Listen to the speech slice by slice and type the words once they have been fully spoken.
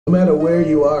No matter where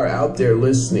you are out there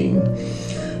listening,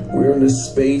 we're in a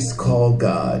space called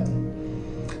God.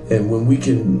 And when we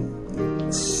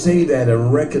can say that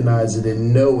and recognize it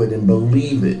and know it and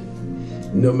believe it,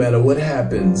 no matter what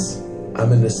happens,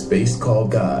 I'm in a space called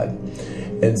God.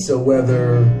 And so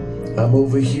whether I'm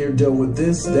over here dealing with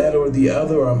this, that, or the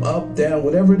other, or I'm up, down,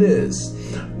 whatever it is,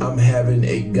 I'm having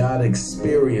a God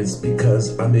experience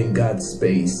because I'm in God's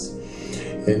space.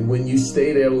 And when you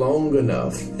stay there long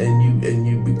enough and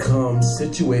you become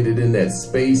situated in that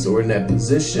space or in that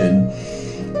position,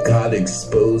 God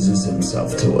exposes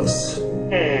himself to us. I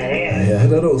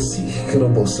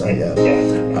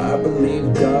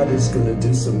believe God is going to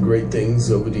do some great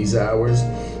things over these hours.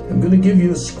 I'm going to give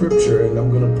you a scripture and I'm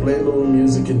going to play a little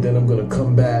music and then I'm going to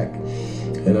come back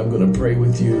and I'm going to pray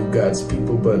with you, God's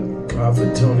people. But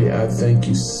Prophet Tony, I thank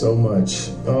you so much.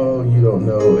 Oh, you don't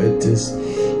know. It just,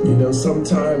 you know,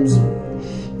 sometimes,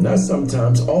 not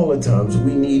sometimes, all the times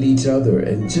we need each other.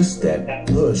 And just that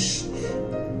push,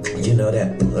 you know,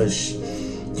 that push,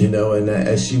 you know, and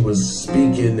as she was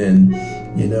speaking and,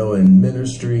 you know, and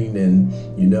ministering and,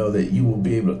 you know, that you will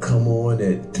be able to come on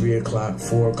at 3 o'clock,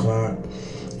 4 o'clock,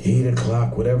 8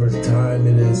 o'clock, whatever the time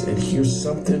it is, and hear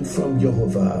something from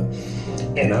Jehovah.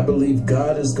 And I believe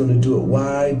God is going to do it.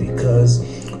 Why? Because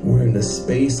we're in a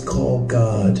space called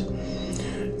God.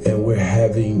 And we're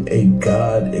having a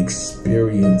God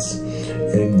experience.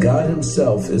 And God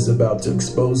himself is about to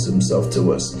expose himself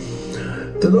to us.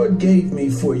 The Lord gave me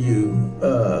for you,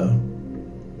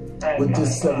 with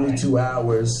this 72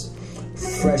 hours,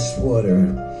 fresh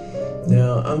water.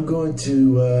 Now, I'm going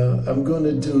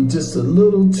to do just a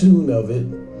little tune of it.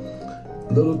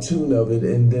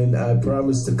 And then I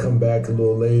promise to come back a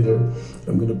little later.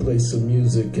 I'm going to play some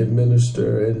music and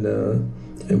minister, and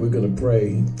we're going to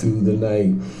pray through the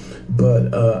night.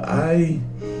 But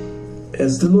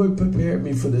as the Lord prepared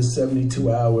me for this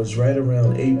 72 hours, right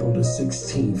around April the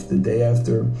 16th, the day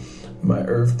after my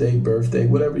Earth Day, birthday,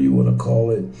 whatever you want to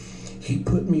call it, he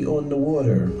put me on the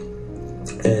water.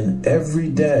 And every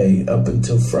day up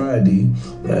until Friday,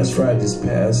 last Friday's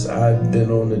past, I've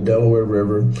been on the Delaware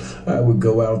River. I would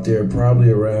go out there probably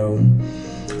around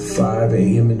 5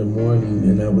 a.m. in the morning,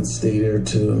 and I would stay there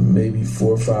till maybe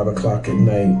 4 or 5 o'clock at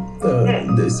night,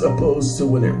 as opposed to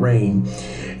when it rained.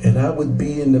 And I would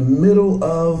be in the middle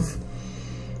of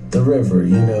the river,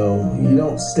 you know. You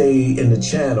don't stay in the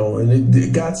channel. And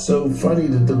it got so funny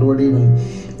that the Lord even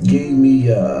gave me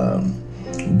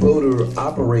boater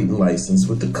operating license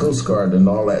with the Coast Guard and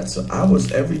all that. So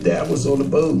every day I was on the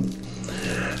boat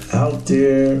out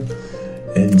there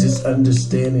and just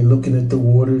understanding, looking at the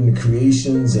water and the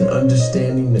creations and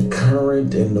understanding the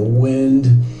current and the wind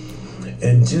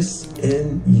and just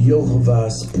in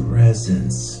Jehovah's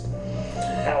presence.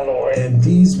 And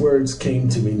these words came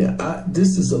to me. Now,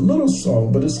 this is a little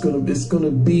song, but it's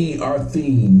gonna be our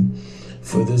theme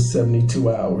for this 72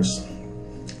 hours.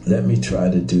 Let me try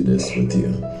to do this with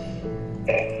you.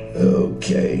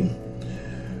 Okay.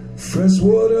 Fresh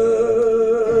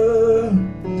water,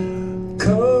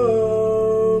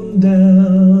 come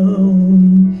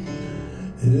down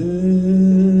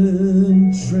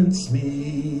and drench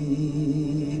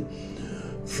me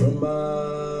from my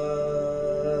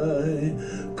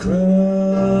crown.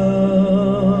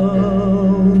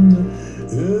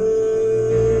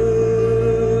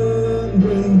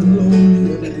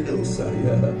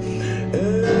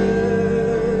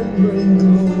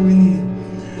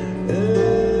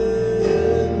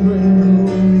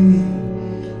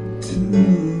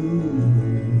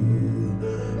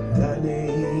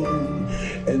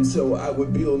 So I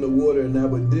would be on the water, and I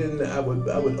would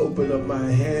open up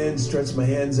my hands, stretch my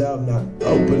hands out, and I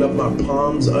open up my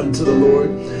palms unto the Lord,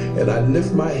 and I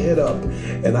lift my head up,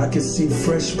 and I could see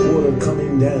fresh water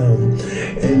coming down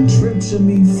and drenching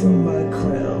me from my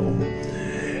crown,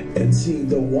 and see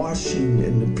the washing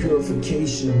and the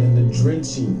purification and the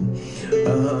drenching,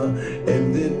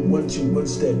 and then once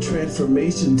that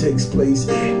transformation takes place,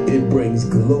 it brings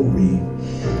glory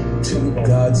to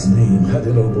God's name.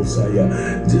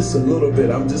 Just a little bit.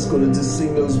 I'm just going to just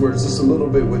sing those words just a little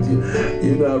bit with you.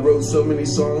 You know, I wrote so many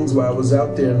songs while I was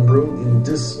out there and wrote, and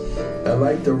just I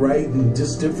like to write and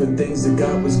just different things that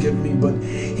God was giving me. But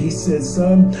he said,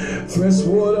 son, fresh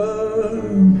water,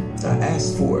 I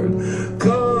asked for it.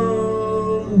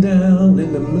 Come down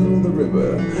in the middle of the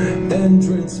river and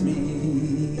drench me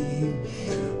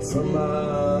from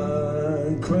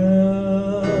my crown.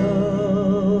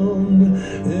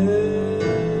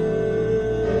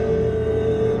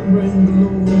 Bring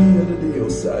glory to the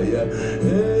Messiah,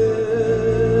 and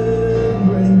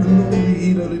bring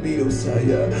glory to the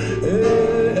Messiah,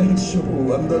 and show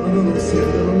under the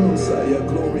Messiah,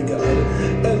 glory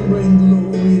God,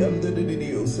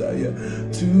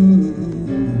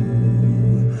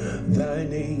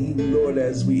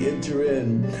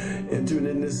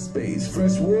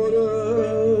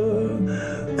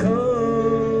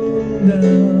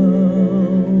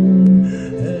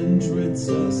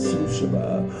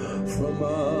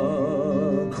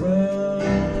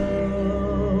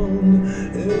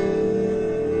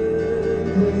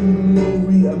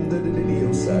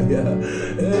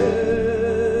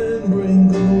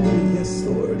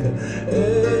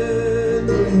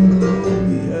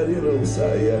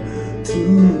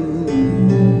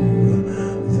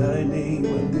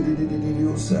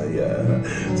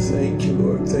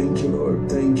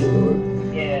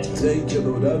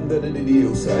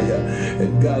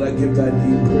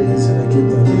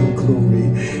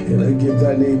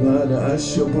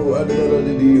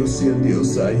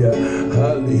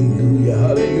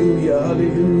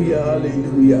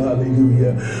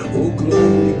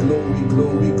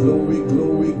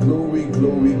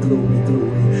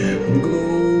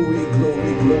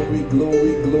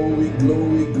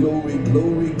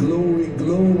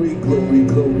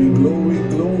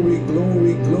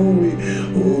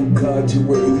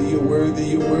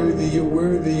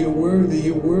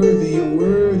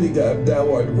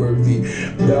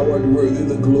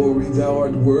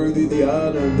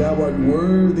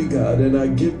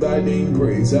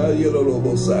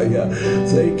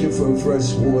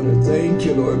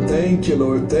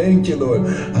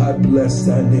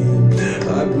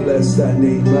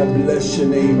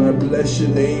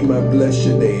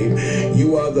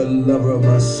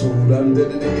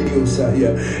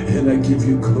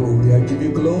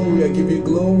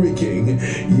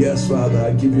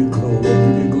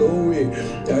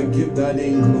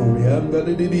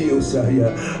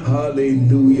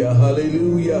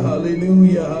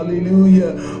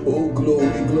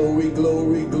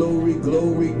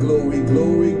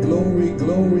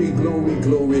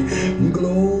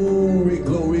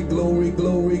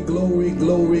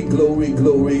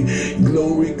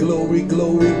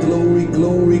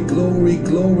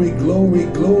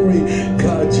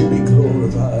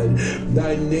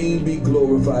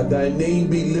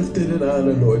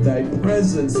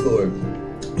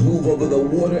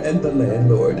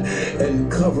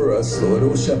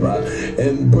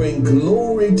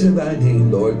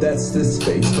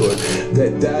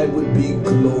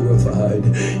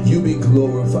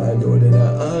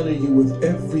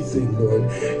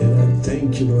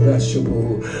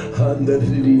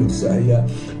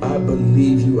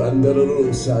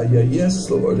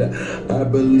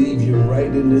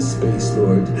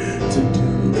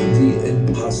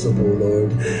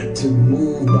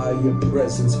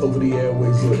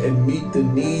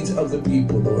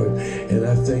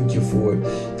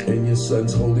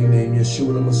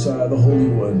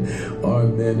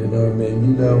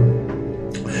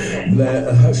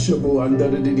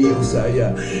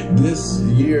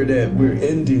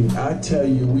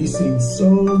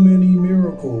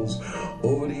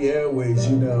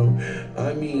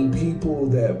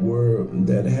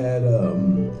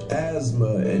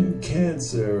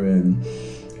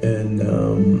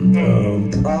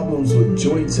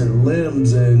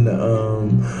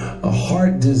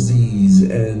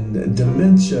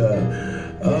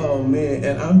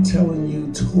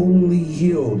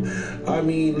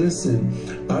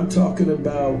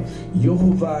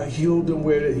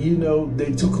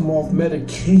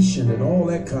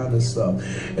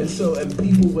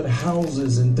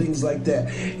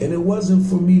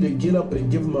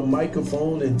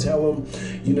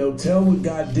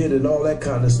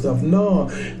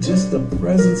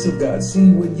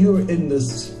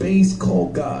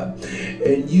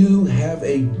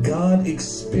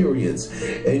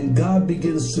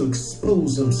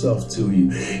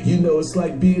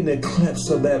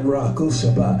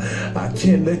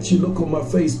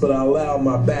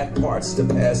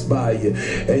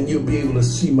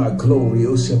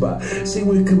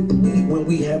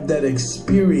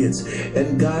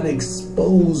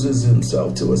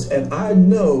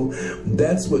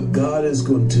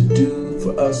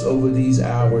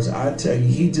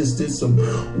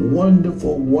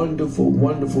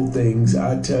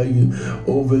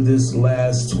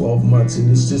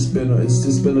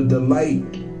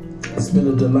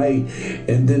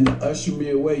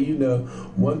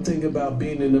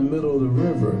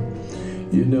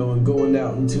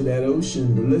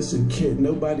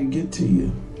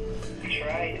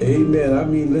 Amen. I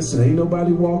mean, listen, ain't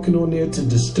nobody walking on there to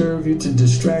disturb you, to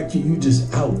distract you. You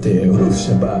just out there. Oh,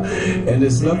 Shabbat. And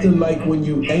it's nothing like when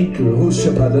you anchor. Oh,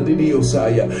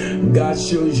 Shabbat. God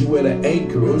shows you where to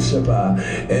anchor. Oh,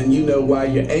 Shabbat. And you know, while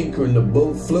you're anchoring, the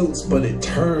boat floats, but it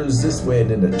turns this way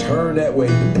and then it turns that way,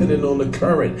 depending on the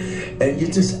current. And you're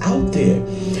just out there.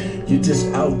 You're just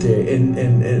out there,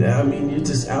 and I mean, you're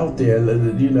just out there,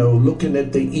 you know, looking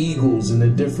at the eagles and the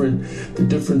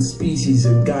different species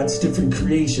and God's different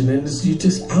creation, and you're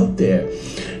just out there.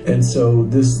 And so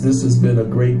this has been a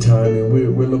great time, and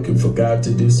we're looking for God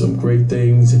to do some great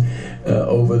things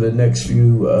over the next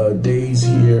few days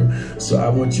here. So I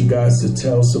want you guys to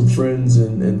tell some friends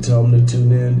and tell them to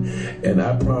tune in, and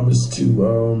I promise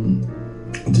to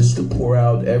just to pour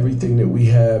out everything that we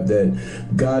have, that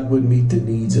God would meet the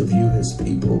needs of you, his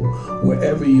people,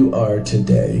 wherever you are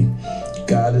today.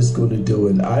 God is going to do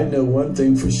it. I know one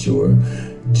thing for sure,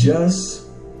 just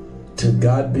to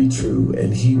God be true,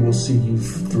 and he will see you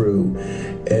through,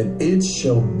 and it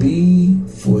shall be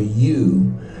for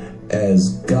you as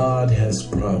God has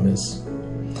promised.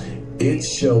 It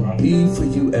shall be for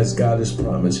you as God has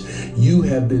promised. You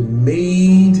have been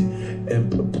made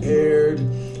and prepared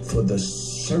for the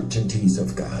certainties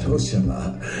of God.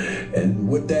 And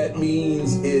what that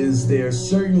means is there are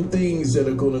certain things that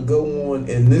are going to go on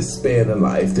in this span of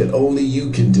life that only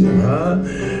you can do, huh?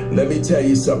 Let me tell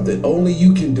you something. Only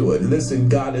you can do it. Listen,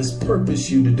 God has purposed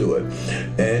you to do it.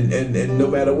 And no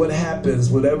matter what happens,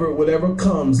 whatever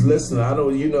comes, listen, I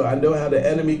know how the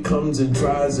enemy comes and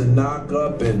tries to knock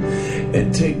up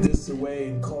and take this away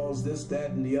and cause this,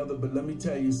 that, and the other. But let me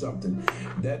tell you something.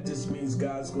 That just means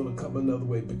God's going to come another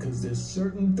way, because there's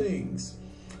certain things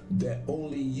that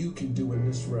only you can do in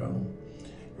this realm,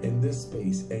 in this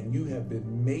space, and you have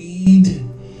been made,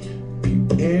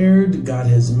 prepared. God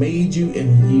has made you,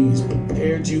 and he's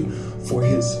prepared you for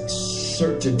his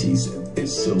certainties.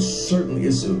 It's so certainly,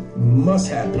 it's a must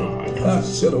happen.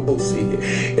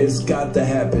 It's got to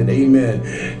happen. Amen.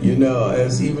 You know,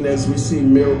 even as we see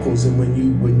miracles, and when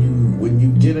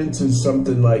you get into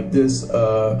something like this,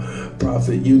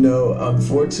 prophet, you know,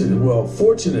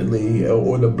 fortunately,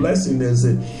 or the blessing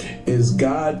is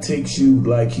God takes you,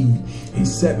 like he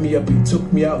set me up, he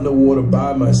took me out in the water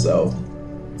by myself.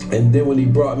 And then when he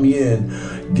brought me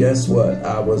in, guess what?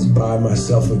 I was by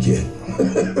myself again.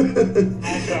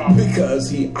 Because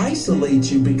he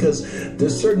isolates you, because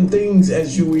there's certain things,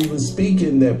 as you were even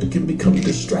speaking, that can become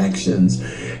distractions.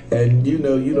 And you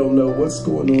know, you don't know what's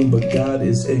going on, but God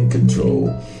is in control.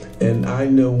 And I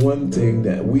know one thing,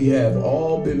 that we have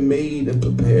all been made and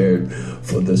prepared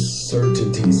for the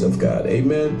certainties of God.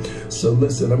 Amen. So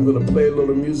listen, I'm going to play a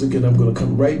little music, and I'm going to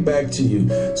come right back to you.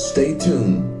 Stay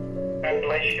tuned. God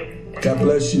bless you. God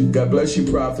bless you. God bless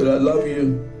you, prophet. I love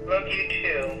you. Love you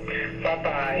too.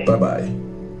 Bye-bye. Bye-bye.